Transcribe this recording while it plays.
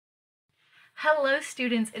Hello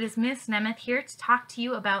students, it is Miss Nemeth here to talk to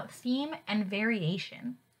you about theme and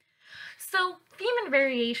variation. So theme and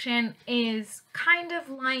variation is kind of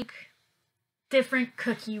like different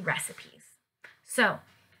cookie recipes. So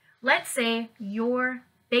let's say your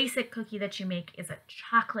basic cookie that you make is a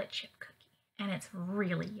chocolate chip cookie and it's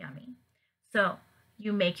really yummy. So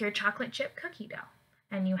you make your chocolate chip cookie dough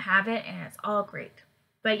and you have it and it's all great.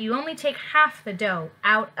 But you only take half the dough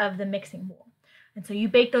out of the mixing bowl. And so you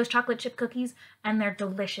bake those chocolate chip cookies and they're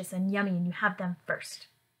delicious and yummy and you have them first.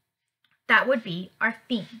 That would be our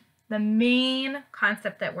theme. The main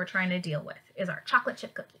concept that we're trying to deal with is our chocolate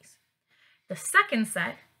chip cookies. The second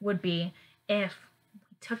set would be if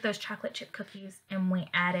we took those chocolate chip cookies and we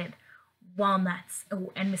added walnuts.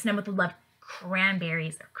 Oh, and Miss Nemeth would love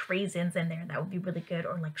cranberries or craisins in there. That would be really good.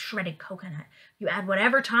 Or like shredded coconut. You add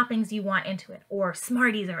whatever toppings you want into it, or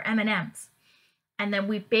Smarties or M&Ms. And then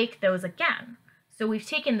we bake those again. So we've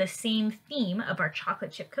taken the same theme of our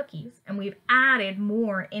chocolate chip cookies and we've added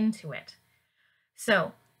more into it.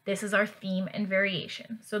 So this is our theme and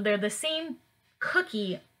variation. So they're the same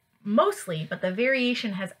cookie mostly, but the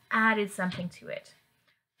variation has added something to it.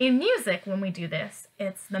 In music, when we do this,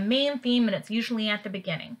 it's the main theme and it's usually at the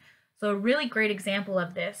beginning. So a really great example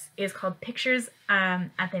of this is called Pictures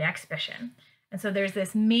at the Exhibition. And so there's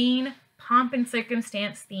this main pomp and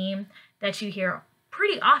circumstance theme that you hear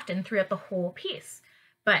pretty often throughout the whole piece.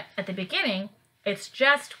 But at the beginning, it's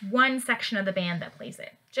just one section of the band that plays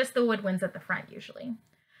it, just the woodwinds at the front usually.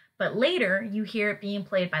 But later, you hear it being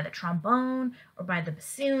played by the trombone or by the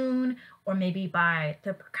bassoon or maybe by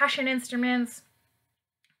the percussion instruments.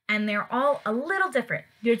 And they're all a little different.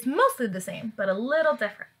 It's mostly the same, but a little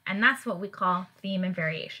different. And that's what we call theme and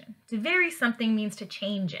variation. To vary something means to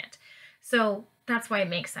change it. So that's why it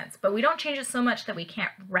makes sense. But we don't change it so much that we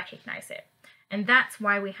can't recognize it. And that's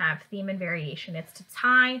why we have theme and variation. It's to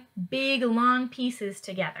tie big, long pieces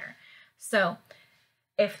together. So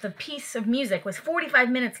if the piece of music was 45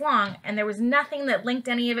 minutes long and there was nothing that linked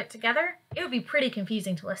any of it together, it would be pretty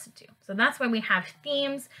confusing to listen to. So that's why we have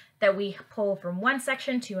themes that we pull from one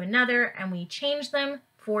section to another and we change them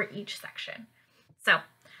for each section. So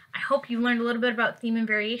I hope you learned a little bit about theme and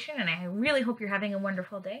variation, and I really hope you're having a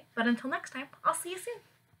wonderful day. But until next time, I'll see you soon.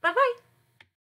 Bye-bye.